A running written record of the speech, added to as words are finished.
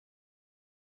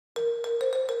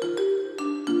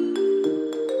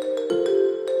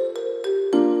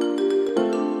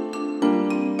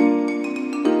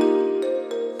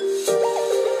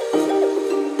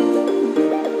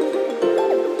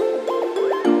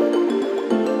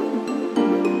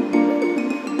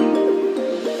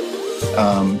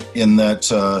in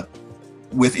that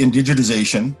with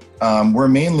indigenization, we're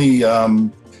mainly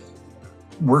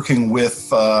working with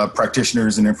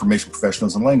practitioners and information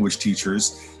professionals and language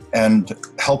teachers and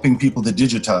helping people to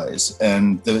digitize.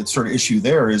 And the sort of issue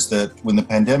there is that when the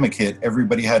pandemic hit,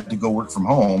 everybody had to go work from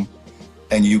home,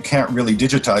 and you can't really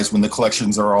digitize when the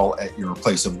collections are all at your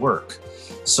place of work.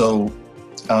 So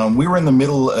we were in the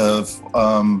middle of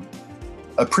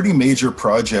a pretty major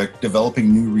project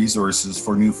developing new resources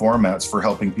for new formats for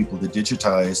helping people to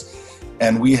digitize.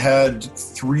 And we had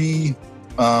 3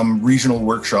 regional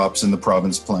workshops in the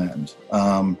province planned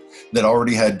that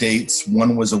already had dates.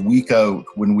 One was a week out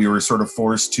when we were sort of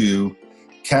forced to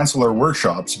cancel our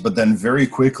workshops, but then very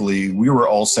quickly we were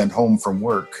all sent home from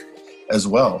work as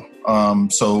well.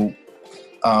 So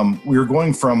we were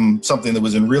going from something that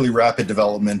was in really rapid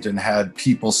development and had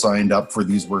people signed up for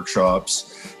these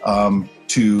workshops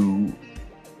to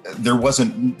there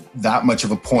wasn't that much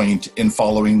of a point in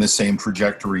following the same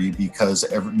trajectory because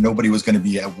nobody was going to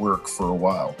be at work for a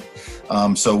while.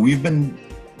 So we've been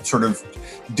sort of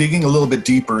digging a little bit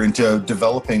deeper into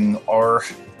developing our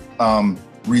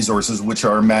resources, which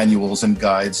are manuals and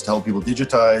guides to help people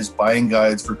digitize, buying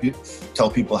guides for tell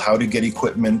people how to get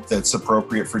equipment that's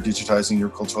appropriate for digitizing your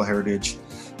cultural heritage.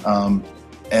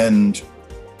 And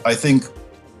I think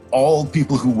all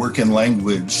people who work in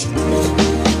language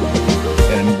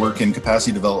and work in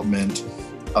capacity development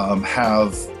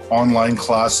have online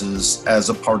classes as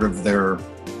a part of their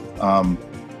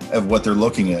of what they're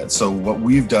looking at. So what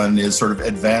we've done is sort of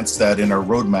advanced that in our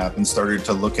roadmap and started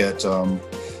to look at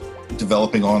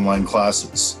developing online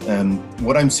classes. And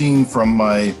what I'm seeing from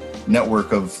my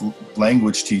network of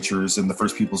language teachers in the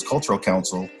First Peoples Cultural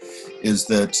Council is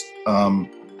that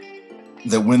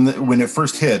that when it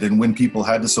first hit and when people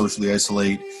had to socially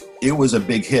isolate, it was a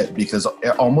big hit because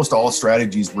almost all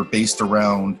strategies were based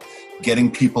around getting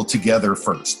people together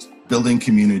first, building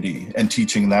community and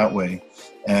teaching that way.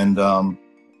 And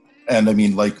I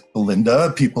mean, like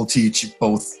Belinda, people teach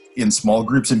both in small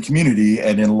groups in community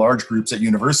and in large groups at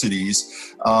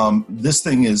universities. This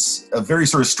thing is a very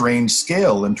sort of strange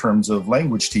scale in terms of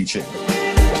language teaching.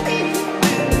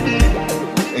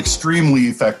 Extremely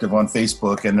effective on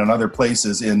Facebook and in other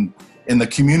places in the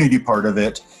community part of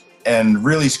it, and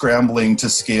really scrambling to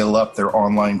scale up their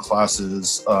online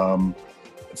classes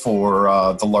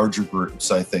for the larger groups,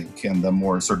 I think, and the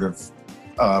more sort of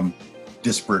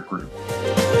disparate group.